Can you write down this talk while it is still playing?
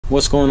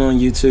What's going on,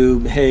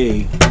 YouTube?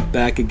 Hey,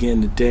 back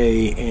again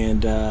today,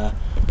 and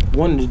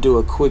wanted to do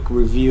a quick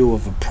review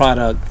of a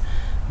product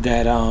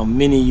that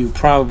many of you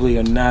probably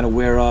are not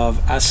aware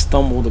of. I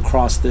stumbled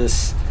across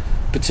this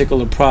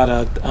particular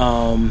product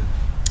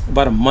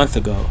about a month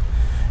ago,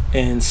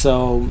 and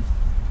so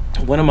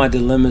one of my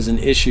dilemmas and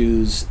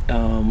issues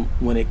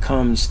when it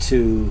comes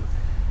to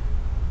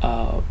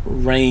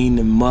rain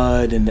and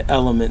mud and the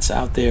elements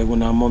out there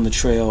when I'm on the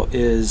trail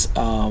is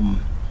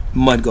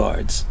mud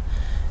guards.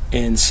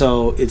 And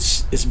so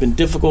it's been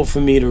difficult for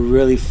me to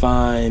really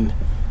find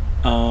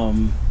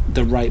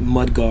the right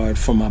mud guard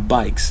for my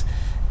bikes.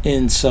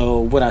 And so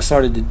what I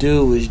started to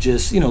do is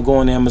just, go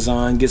on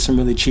Amazon, get some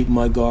really cheap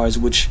mud guards,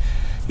 which,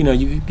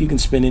 you can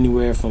spend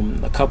anywhere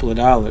from a couple of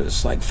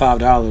dollars, like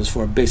 $5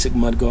 for a basic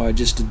mud guard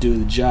just to do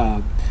the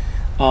job.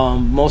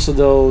 Most of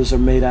those are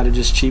made out of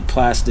just cheap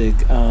plastic.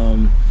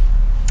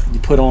 You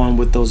put on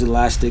with those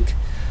elastic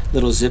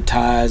little zip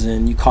ties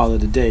and you call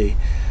it a day.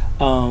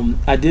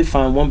 I did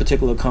find one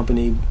particular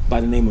company by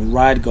the name of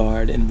Ride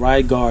Guard, and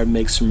Ride Guard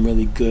makes some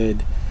really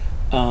good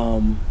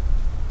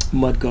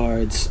mud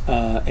guards,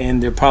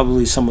 and they're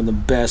probably some of the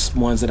best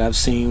ones that I've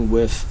seen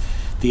with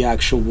the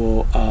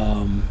actual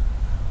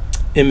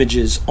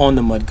images on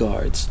the mud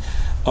guards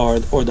or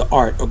the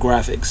art or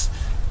graphics.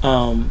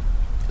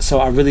 So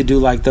I really do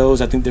like those.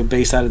 I think they're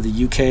based out of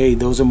the UK.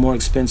 Those are more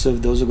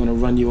expensive. Those are going to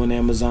run you on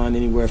Amazon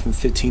anywhere from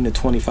 15 to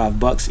 25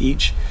 bucks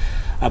each.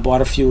 I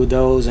bought a few of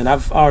those, and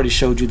I've already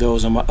showed you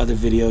those on my other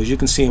videos. You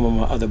can see them on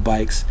my other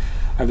bikes.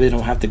 I really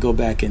don't have to go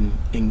back and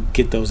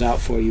get those out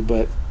for you,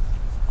 but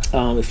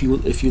if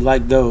you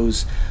like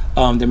those,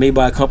 they're made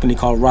by a company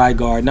called Ride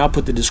Guard, and I'll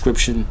put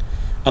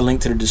a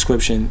link to the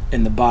description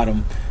in the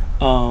bottom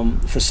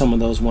for some of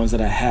those ones that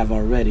I have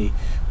already.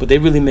 But they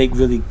really make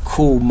really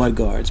cool mud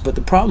guards. But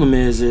the problem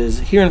is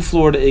here in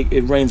Florida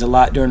it rains a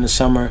lot during the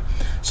summer,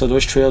 so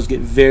those trails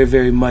get very,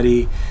 very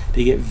muddy.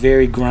 They get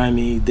very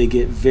grimy. They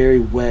get very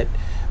wet.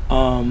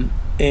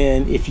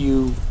 And if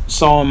you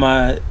saw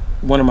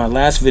one of my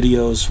last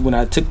videos when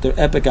I took the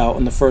Epic out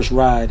on the first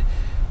ride,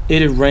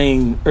 it had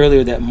rained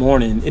earlier that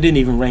morning. It didn't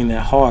even rain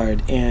that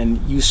hard, and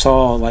you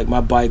saw like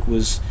my bike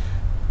was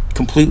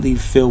completely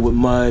filled with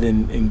mud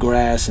and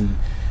grass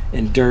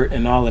and dirt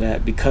and all of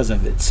that because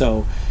of it.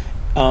 So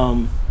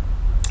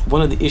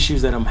one of the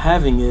issues that I'm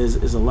having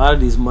is a lot of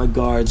these mud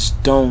guards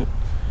don't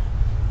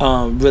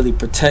really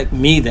protect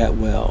me that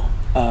well.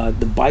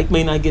 The bike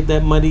may not get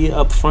that muddy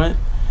up front,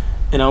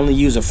 and I only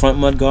use a front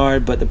mud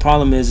guard, but the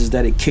problem is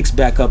that it kicks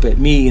back up at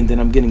me, and then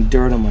I'm getting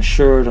dirt on my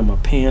shirt, on my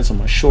pants, on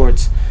my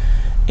shorts,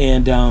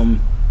 and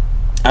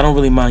I don't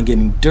really mind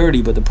getting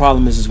dirty, but the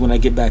problem is when I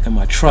get back in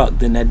my truck,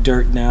 then that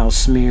dirt now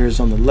smears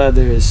on the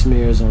leather, it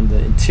smears on the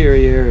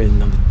interior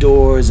and on the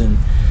doors, and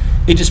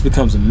it just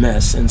becomes a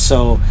mess. And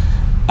so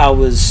I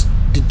was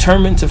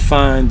determined to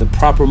find the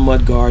proper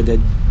mud guard that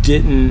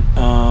didn't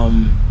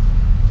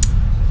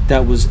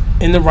that was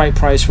in the right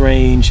price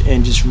range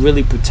and just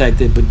really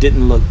protected but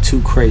didn't look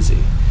too crazy.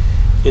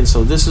 And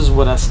so this is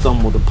what I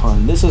stumbled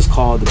upon. This is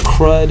called the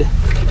Crud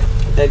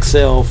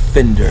XL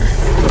Fender.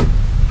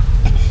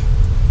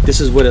 This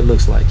is what it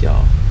looks like,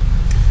 y'all.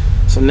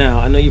 So now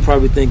I know you're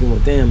probably thinking, well,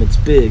 damn, it's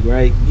big,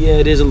 right? Yeah,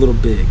 it is a little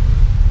big,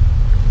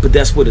 but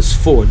that's what it's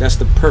for. That's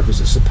the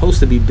purpose. It's supposed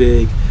to be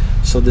big,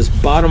 so this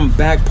bottom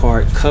back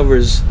part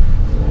covers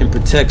and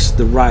protects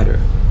the rider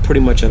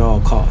pretty much at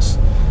all costs.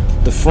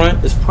 The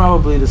front is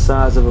probably the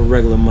size of a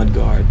regular mud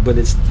guard, but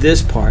it's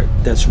this part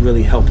that's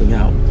really helping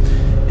out.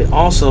 It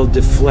also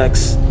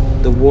deflects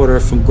the water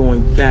from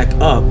going back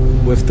up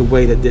with the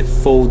way that it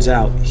folds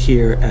out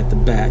here at the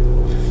back.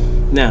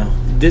 Now,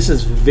 this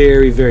is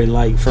very, very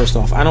light. First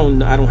off, I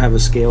don't have a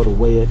scale to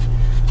weigh it,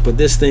 but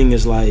this thing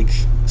is like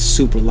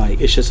super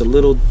light. It's just a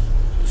little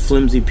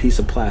flimsy piece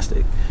of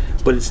plastic,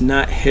 but it's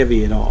not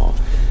heavy at all.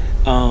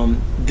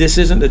 This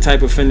isn't the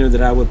type of fender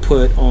that I would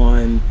put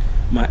on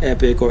my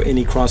Epic or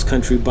any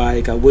cross-country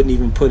bike. I wouldn't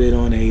even put it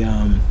on a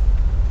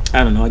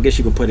I don't know, I guess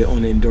you could put it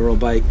on an enduro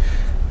bike.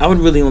 I would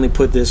really only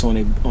put this on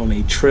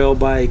a trail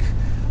bike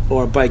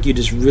or a bike you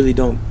just really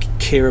don't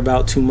care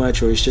about too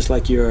much, or it's just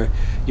like your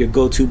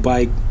go-to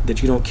bike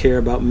that you don't care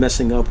about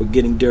messing up or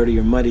getting dirty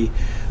or muddy.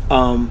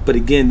 But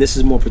again, this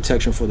is more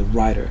protection for the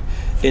rider.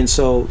 And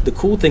so the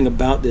cool thing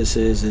about this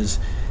is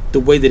the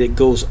way that it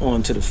goes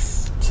on to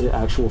the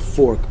actual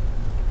fork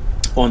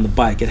on the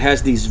bike. It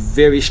has these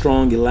very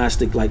strong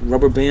elastic like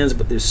rubber bands,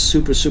 but they're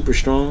super, super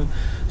strong,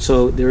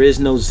 so there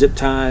is no zip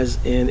ties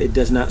and it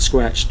does not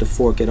scratch the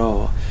fork at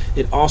all.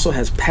 It also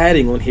has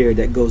padding on here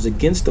that goes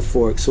against the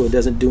fork, so it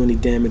doesn't do any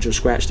damage or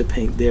scratch the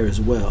paint there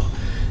as well.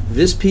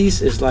 This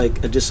piece is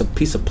like just a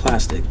piece of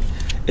plastic,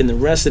 and the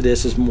rest of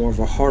this is more of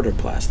a harder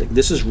plastic.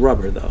 This is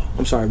rubber though.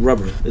 I'm sorry,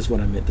 rubber is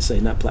what I meant to say,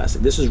 not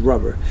plastic. This is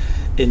rubber,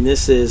 and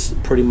this is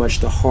pretty much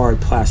the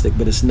hard plastic,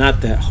 but it's not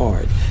that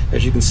hard.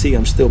 As you can see,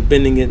 I'm still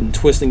bending it and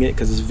twisting it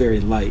because it's very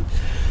light.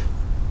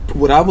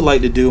 What I would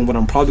like to do, and what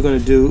I'm probably going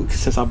to do,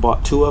 since I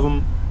bought two of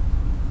them,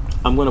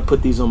 I'm going to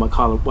put these on my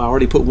Colorado. Well, I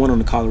already put one on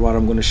the Colorado.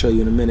 I'm going to show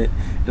you in a minute,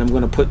 and I'm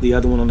going to put the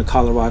other one on the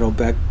Colorado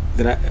back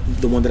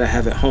the one that I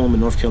have at home in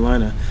North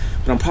Carolina.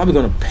 But I'm probably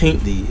going to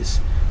paint these.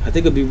 I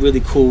think it'd be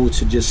really cool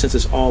to just, since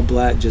it's all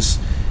black, just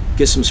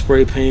get some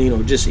spray paint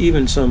or just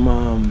even some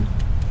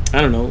I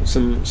don't know,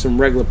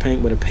 some regular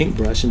paint with a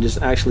paintbrush and just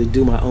actually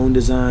do my own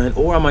design,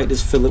 or I might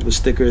just fill it with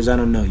stickers. I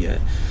don't know yet.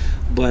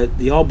 But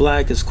the all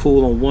black is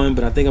cool on one,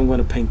 but I think I'm going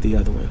to paint the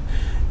other one.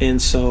 And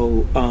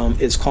so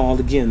it's called,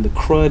 again, the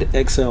Crud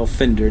XL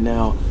Fender.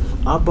 Now,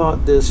 I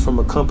bought this from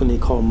a company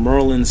called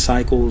Merlin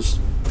Cycles,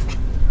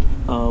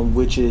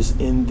 which is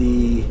in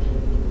the,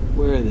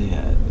 where are they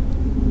at?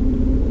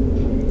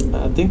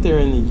 I think they're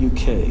in the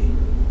UK.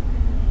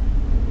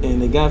 And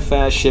they got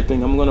fast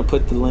shipping. I'm going to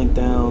put the link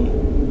down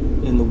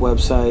in the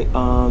website.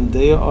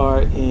 They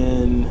are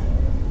in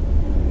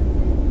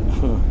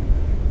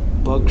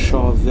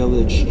Buckshaw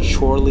Village,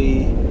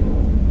 Chorley.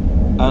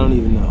 I don't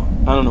even know.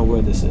 I don't know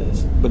where this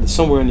is, but it's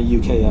somewhere in the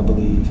UK, I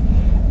believe.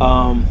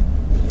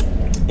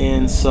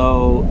 And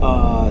so,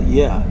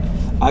 yeah,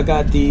 I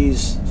got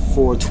these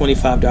for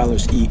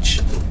 $25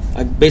 each.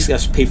 I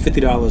paid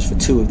 $50 for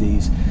 2 of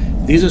these.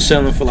 These are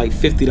selling for like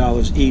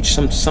 $50 each.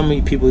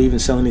 Some people even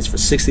selling these for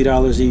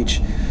 $60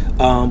 each.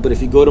 But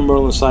if you go to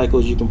Merlin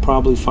Cycles, you can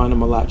probably find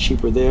them a lot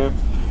cheaper there.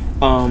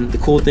 The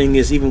cool thing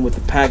is, even with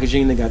the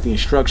packaging, they got the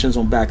instructions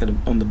on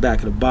the back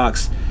of the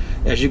box.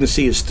 As you can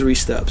see, it's 3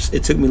 steps.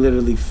 It took me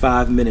literally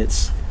 5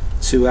 minutes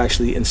to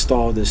actually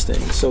install this thing,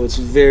 so it's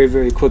very,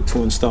 very quick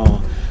to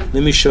install.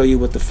 Let me show you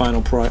what the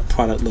final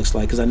product looks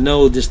like, because I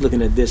know just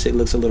looking at this, it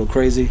looks a little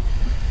crazy.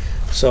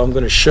 So I'm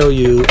going to show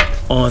you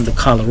on the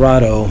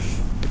Colorado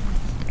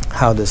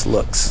how this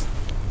looks.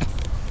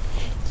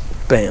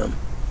 Bam.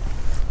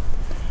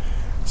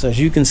 So as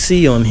you can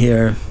see on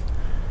here,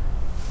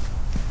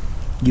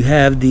 you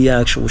have the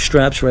actual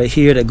straps right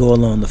here that go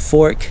along the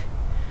fork.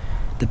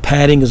 The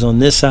padding is on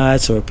this side,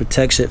 so it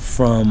protects it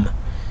from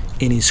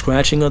any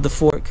scratching of the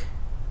fork.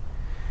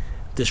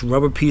 This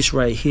rubber piece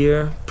right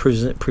here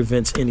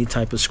prevents any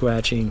type of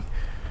scratching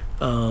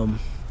on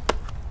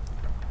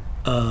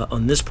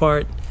this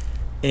part.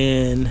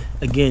 And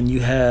again, you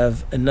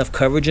have enough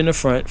coverage in the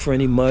front for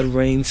any mud,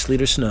 rain,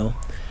 sleet, or snow.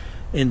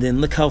 And then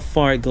look how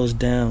far it goes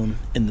down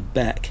in the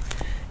back.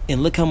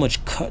 And look how much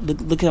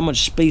look how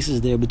much space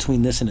is there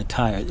between this and the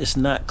tire. It's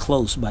not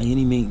close by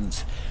any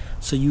means.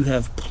 So you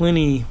have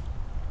plenty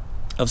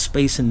of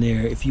space in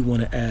there if you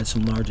want to add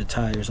some larger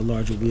tires or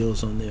larger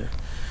wheels on there.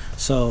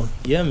 So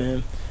yeah,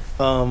 man,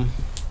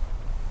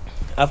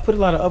 I've put a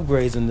lot of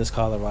upgrades in this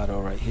Colorado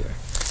right here,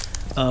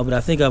 but I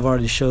think I've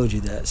already showed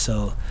you that.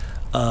 So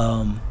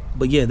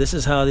but yeah, this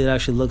is how it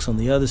actually looks on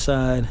the other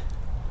side.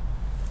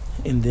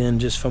 And then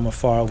just from a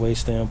far away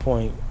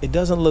standpoint, it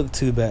doesn't look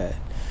too bad.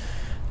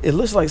 It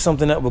looks like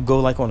something that would go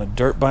like on a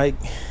dirt bike,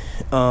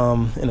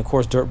 and of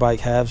course dirt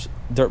bikes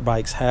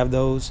have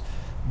those,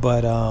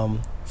 but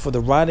for the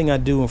riding I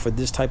do and for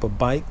this type of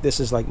bike, this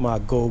is like my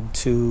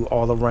go-to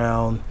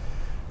all-around,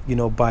 you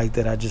know, bike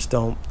that I just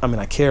don't, I mean,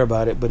 I care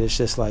about it, but it's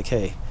just like,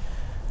 hey,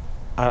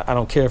 I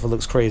don't care if it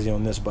looks crazy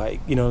on this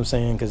bike, you know what I'm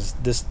saying? Because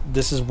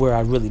this is where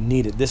I really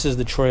need it. This is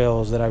the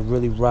trails that I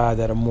really ride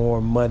that are more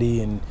muddy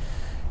and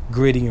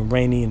gritty and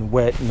rainy and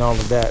wet and all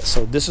of that.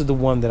 So this is the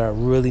one that I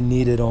really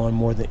need it on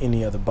more than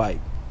any other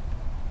bike.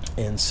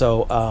 And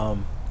so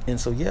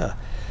yeah,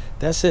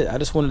 that's it. I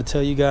just wanted to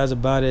tell you guys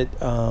about it.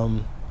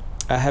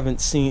 I haven't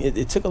seen it.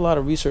 It took a lot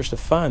of research to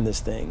find this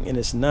thing, and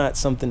it's not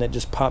something that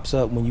just pops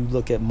up when you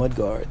look at Mud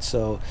Guard.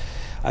 So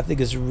I think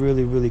it's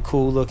really, really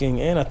cool looking,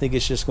 and I think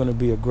it's just going to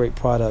be a great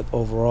product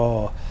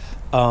overall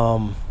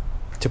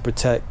to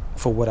protect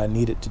for what I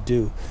need it to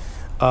do.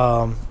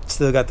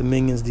 Still got the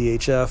Minions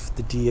DHF,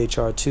 the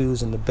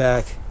DHR2s in the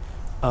back.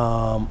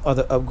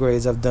 Other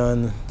upgrades I've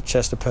done, the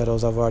Chester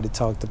pedals I've already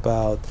talked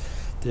about.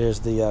 There's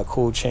the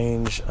cool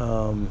change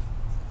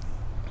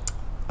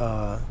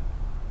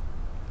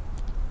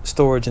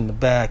storage in the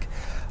back.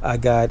 I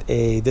got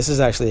this is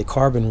actually a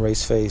carbon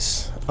race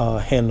face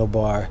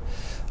handlebar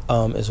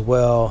as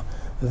well.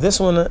 This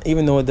one,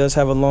 even though it does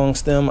have a long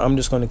stem, I'm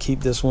just going to keep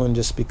this one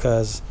just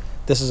because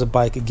this is a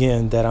bike,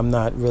 again, that I'm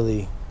not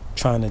really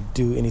trying to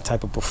do any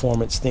type of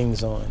performance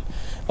things on.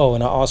 Oh,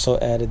 and I also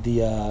added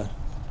the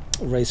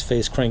race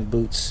face crank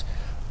boots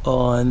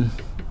on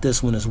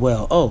this one as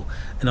well. Oh,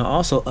 and I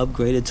also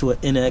upgraded to an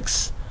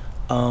NX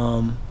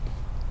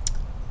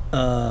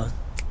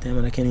damn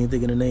it, I can't even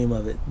think of the name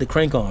of it, the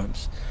crank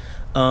arms.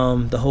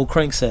 The whole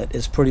crank set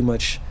is pretty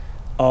much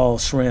all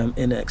SRAM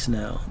NX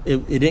now.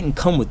 It didn't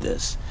come with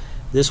this.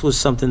 This was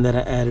something that I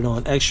added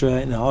on extra,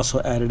 and I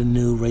also added a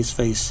new race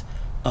face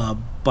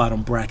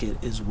bottom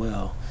bracket as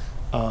well.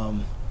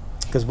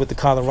 Because with the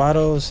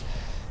Colorados,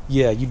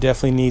 yeah, you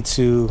definitely need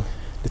to,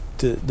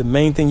 the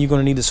main thing you're going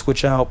to need to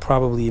switch out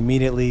probably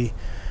immediately,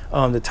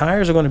 the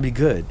tires are going to be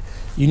good.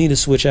 You need to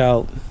switch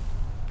out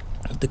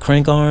the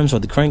crank arms or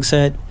the crank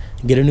set,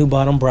 get a new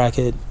bottom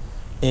bracket,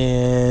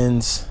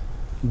 and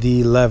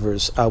the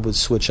levers I would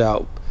switch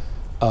out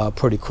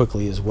pretty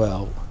quickly as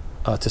well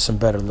to some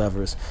better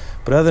levers.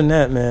 But other than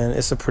that, man,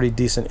 it's a pretty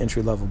decent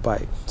entry-level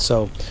bike.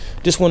 So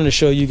just wanted to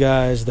show you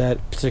guys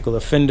that particular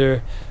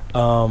Fender.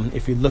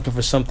 If you're looking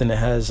for something that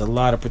has a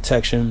lot of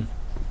protection,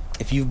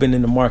 if you've been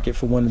in the market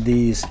for one of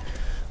these,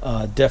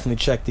 definitely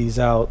check these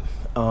out.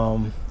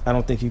 I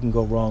don't think you can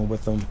go wrong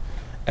with them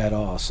at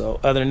all. So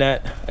other than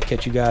that, I'll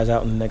catch you guys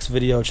out in the next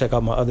video. Check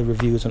out my other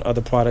reviews on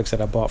other products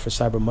that I bought for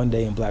Cyber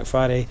Monday and Black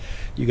Friday.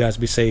 You guys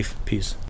be safe. Peace.